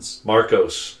John's.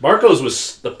 Marco's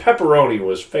was, the pepperoni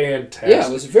was fantastic. Yeah,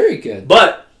 it was very good.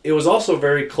 But it was also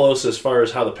very close as far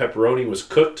as how the pepperoni was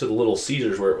cooked to the Little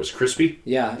Caesars where it was crispy.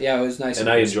 Yeah, it was nice. And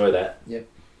I enjoy that. Yep.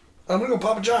 I'm going to go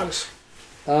Papa John's.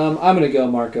 I'm going to go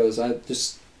Marco's.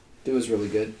 It was really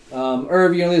good. Irv,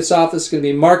 you're going to lead us off. This is going to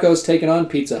be Marco's taking on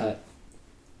Pizza Hut.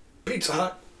 Pizza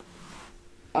Hut.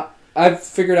 I've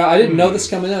figured out. I didn't know this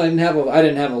coming in. I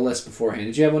didn't have a list beforehand.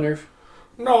 Did you have one, Irv?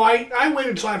 No, I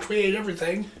waited until after we ate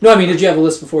everything. No, I mean, did you have a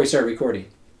list before we started recording?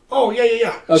 Oh,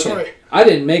 yeah. Okay. Sorry. I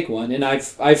didn't make one, and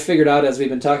I've figured out as we've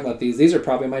been talking about these are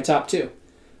probably my top two.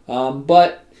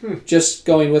 But just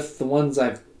going with the ones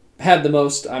I've had the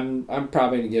most, I'm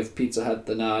probably going to give Pizza Hut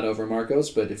the nod over Marco's.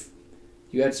 But if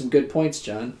you had some good points,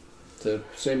 John, to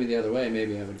sway me the other way,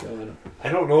 maybe I would go in. I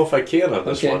don't know if I can on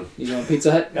this one. You going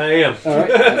Pizza Hut? I am. All right,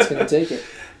 that's going to take it.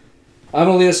 I'm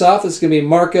going to lead us off. This is going to be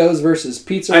Marco's versus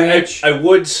Pizza Ranch. I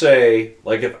would say,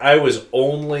 like, if I was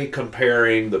only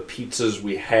comparing the pizzas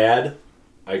we had,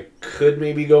 I could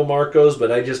maybe go Marco's,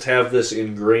 but I just have this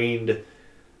ingrained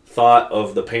thought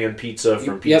of the pan pizza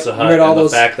from Pizza Hut and the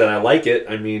fact that I like it.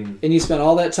 I mean... And you spent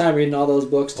all that time reading all those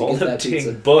books to get that pizza.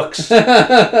 All the books.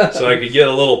 So I could get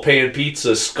a little pan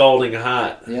pizza scalding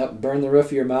hot. Yep, burn the roof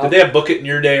of your mouth. Did they have Book It in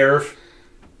your day, Irv?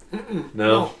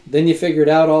 No. Then you figured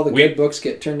out all the good books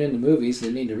get turned into movies.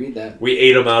 You need to read that. We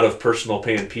ate them out of personal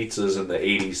pan pizzas in the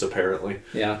 80s, apparently.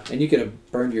 Yeah, and you could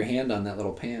have burned your hand on that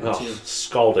little pan, too.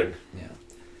 Scalding. Yeah.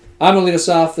 I'm going to lead us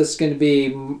off. This is going to be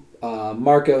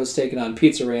Marco's taking on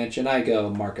Pizza Ranch, and I go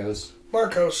Marco's.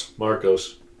 Marco's.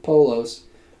 Polos.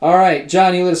 All right,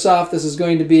 John, you let us off. This is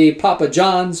going to be Papa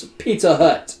John's Pizza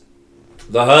Hut.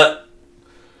 The Hut.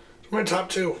 My top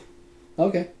two.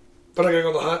 Okay. But I gotta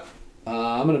go the Hut.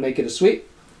 I'm going to make it a sweep.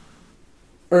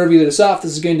 Irv, you let us off.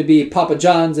 This is going to be Papa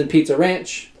John's and Pizza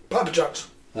Ranch. Papa John's.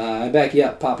 I back you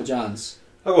up, Papa John's.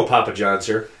 I'll go Papa John's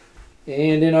here.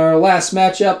 And in our last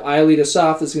matchup, I lead us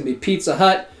off. This is going to be Pizza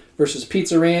Hut versus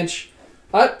Pizza Ranch.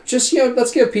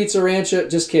 Let's give Pizza Ranch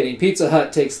just kidding. Pizza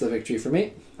Hut takes the victory for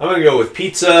me. I'm going to go with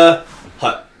Pizza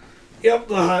Hut. Yep,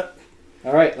 the Hut.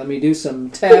 All right, let me do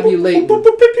some tabulating.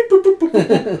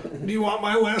 Do you want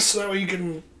my list so that way you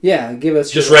can... Yeah, give us...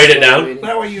 Just write it down.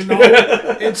 That way you know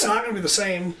it's not going to be the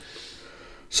same.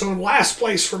 So in last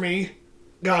place for me,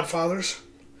 Godfather's.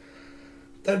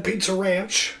 Then Pizza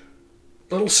Ranch.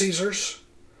 Little Caesars.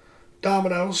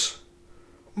 Domino's.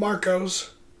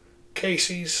 Marco's.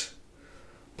 Casey's.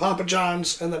 Papa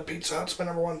John's. And then Pizza Hut's my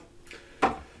number one.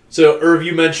 So, Irv,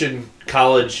 you mentioned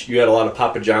college. You had a lot of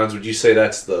Papa John's. Would you say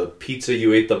that's the pizza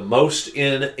you ate the most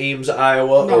in Ames,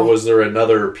 Iowa? No. Or was there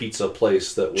another pizza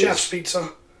place that was... Jeff's Pizza.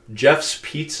 Jeff's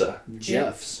Pizza.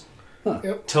 Jeff's. Huh.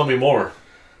 Yep. Tell me more.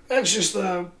 That's just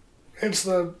it's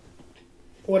the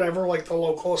whatever, like the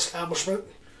local establishment.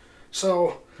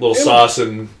 So... Little sauce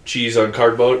and cheese on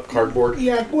cardboard.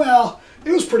 Yeah, well,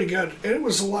 it was pretty good. And it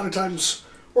was a lot of times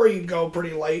where you'd go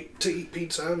pretty late to eat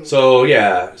pizza. And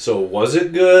So was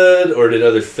it good, or did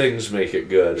other things make it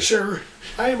good? sure,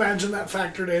 I imagine that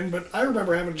factored in, but I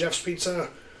remember having Jeff's Pizza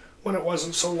when it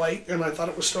wasn't so late, and I thought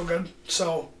it was still good.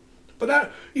 So, but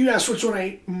that you asked which one I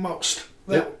ate most.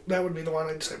 That would be the one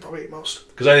I'd say probably ate most.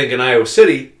 Because I think in Iowa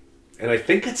City, and I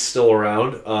think it's still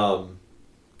around,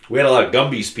 we had a lot of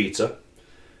Gumby's Pizza,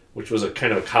 which was a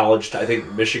kind of a college. I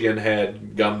think Michigan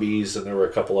had Gumby's, and there were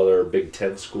a couple other Big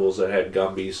Ten schools that had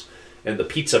Gumby's. And the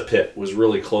Pizza Pit was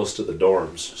really close to the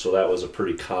dorms, so that was a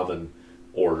pretty common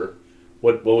order.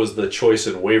 What was the choice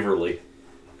in Waverly?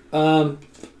 I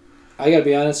gotta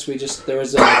be honest. There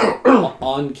was a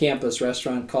on-campus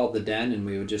restaurant called The Den, and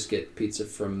we would just get pizza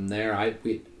from there. I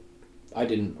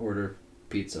didn't order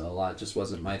pizza a lot; it just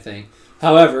wasn't my thing.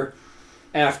 However,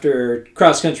 after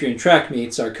cross country and track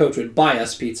meets, our coach would buy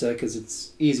us pizza because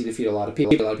it's easy to feed a lot of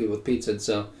people with pizza. And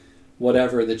so,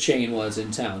 whatever the chain was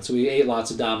in town, so we ate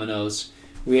lots of Domino's,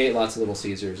 we ate lots of Little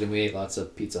Caesars, and we ate lots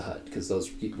of Pizza Hut because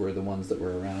those were the ones that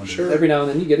were around. Sure. And every now and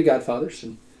then you get a Godfather's,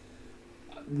 and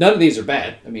none of these are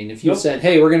bad. I mean, if you said,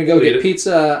 "Hey, we're going to go get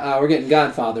pizza, we're getting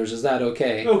Godfather's," is that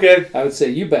okay? Okay. I would say,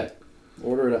 "You bet.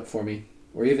 Order it up for me."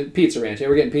 Or even Pizza Ranch. Hey,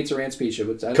 we're getting Pizza Ranch pizza.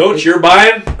 Coach, you're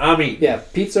buying? I'm eating. Yeah,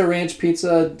 Pizza Ranch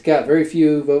pizza got very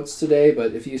few votes today,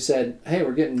 but if you said, "Hey,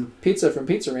 we're getting pizza from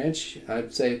Pizza Ranch,"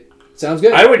 I'd say, "Sounds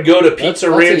good." I would go to Pizza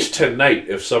Let's Ranch eat. tonight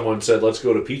if someone said, "Let's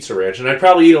go to Pizza Ranch," and I'd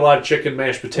probably eat a lot of chicken,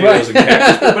 mashed potatoes, and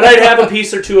cabbage, but I'd have a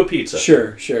piece or two of pizza.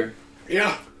 Sure.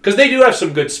 Yeah. Because they do have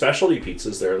some good specialty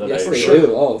pizzas there. Yes, they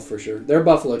do. Oh, for sure. Their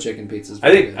buffalo chicken pizzas. I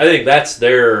think that's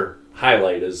their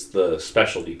highlight is the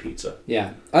specialty pizza.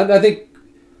 Yeah, I think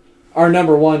our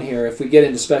number one here, if we get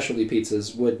into specialty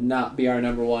pizzas, would not be our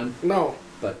number one. No.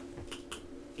 But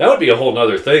that would be a whole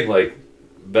nother thing, like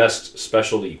best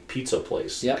specialty pizza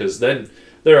place. Yep. Because then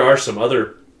there are some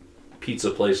other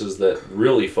pizza places that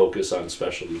really focus on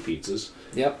specialty pizzas.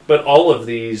 Yep. But all of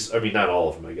these, I mean, not all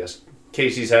of them, I guess.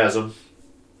 Casey's has them.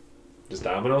 Does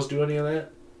Domino's do any of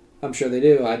that? I'm sure they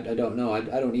do. I don't know. I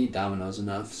don't eat Domino's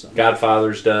enough. So.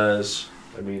 Godfather's does.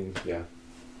 I mean, yeah. Are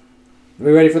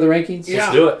we ready for the rankings? Yeah.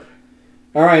 Let's do it.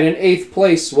 All right, in 8th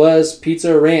place was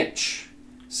Pizza Ranch.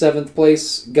 7th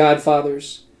place,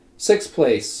 Godfather's. 6th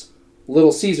place,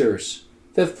 Little Caesars.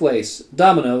 5th place,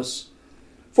 Domino's.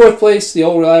 4th place, the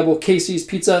old reliable Casey's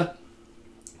Pizza.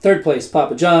 3rd place,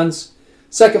 Papa John's.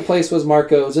 2nd place was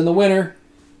Marco's. And the winner,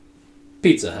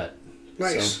 Pizza Hut.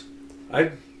 Nice. So,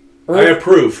 I Irv,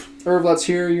 approve. Irv, let's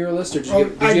hear your list. Or did you Oh,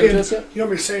 give I it did. to us yet? You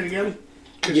want me to say it again?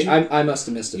 'Cause Yeah, I must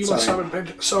have missed it. you Sorry. must have been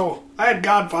picked. So I had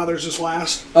Godfather's as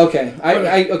last. Okay,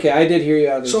 I did hear you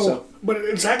out of this. So, but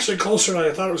it's actually closer than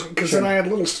I thought it was because then I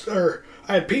had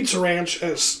I had Pizza Ranch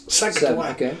as second to 7,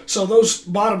 last. okay. So those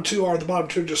bottom two are the bottom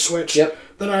two just switched. Yep.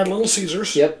 Then I had Little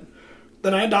Caesars. Yep.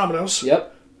 Then I had Domino's.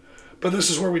 Yep. But this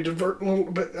is where we divert a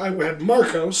little bit. I had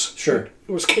Marco's. Sure.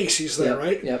 It was Casey's there, Yep.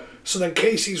 right? Yep. So then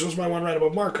Casey's was my one right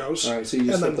above Marco's. All right, so you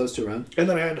just flip those two around. And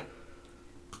then I had...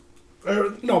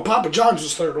 no, Papa John's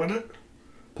was third, wasn't it?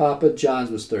 Papa John's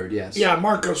was 3rd, yes. Yeah,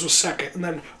 Marco's was second. And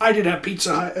then I did have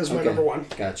Pizza Hut as my number one.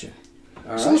 Gotcha.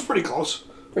 All So right. it was pretty close.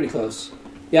 Pretty close.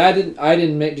 Yeah, I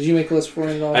didn't make... Did you make a list for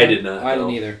it at all? I did not, I didn't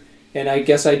no. either. And I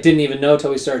guess I didn't even know until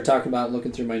we started talking about it and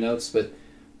looking through my notes, but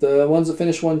the ones that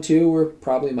finished 1-2 were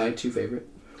probably my two favorite.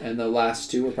 And the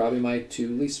last two were probably my two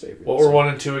least favorites. What were 1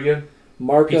 and 2 again?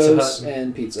 Marco's Pizza Hut.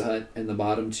 and Pizza Hut, and the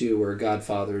bottom two were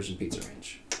Godfather's and Pizza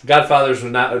Ranch. Godfather's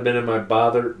would not have been in my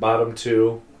bottom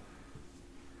 2.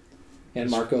 And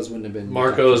Marco's wouldn't have been.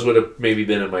 Marco's would have maybe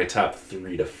been in my top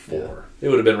 3 to 4. Yeah. It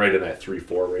would have been right in that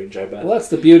 3-4 range, I bet. Well, that's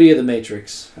the beauty of the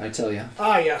Matrix, I tell you.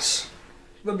 Ah, yes.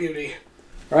 The beauty.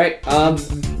 All right,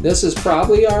 this is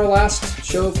probably our last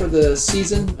show for the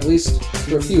season, at least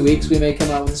for a few weeks. We may come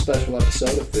out with a special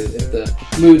episode if the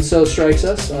mood so strikes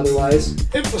us. Otherwise,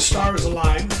 If the stars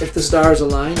align. if the stars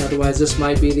align. Otherwise, this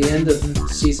might be the end of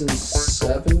season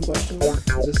 7? Question mark?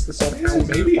 Is this the 7th season?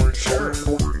 Maybe. Sure.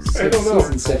 I don't know.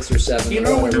 Season 6 or 7. You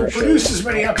know, when you whatever show. produce as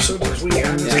many episodes as we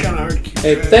have, it's kind of hard to keep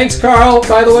Hey, track. thanks, Carl.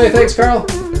 By the way, thanks, Carl.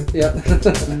 Yeah.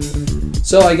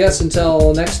 So I guess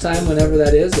until next time, whenever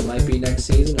that is, it might be next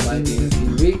season, it might be in a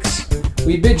few weeks.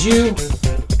 We bid you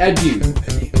adieu.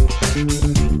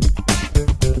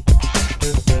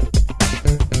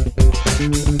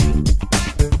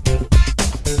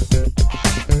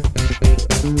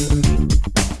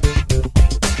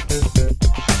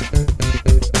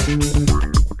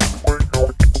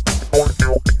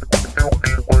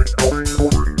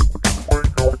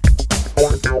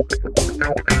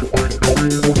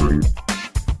 Wow.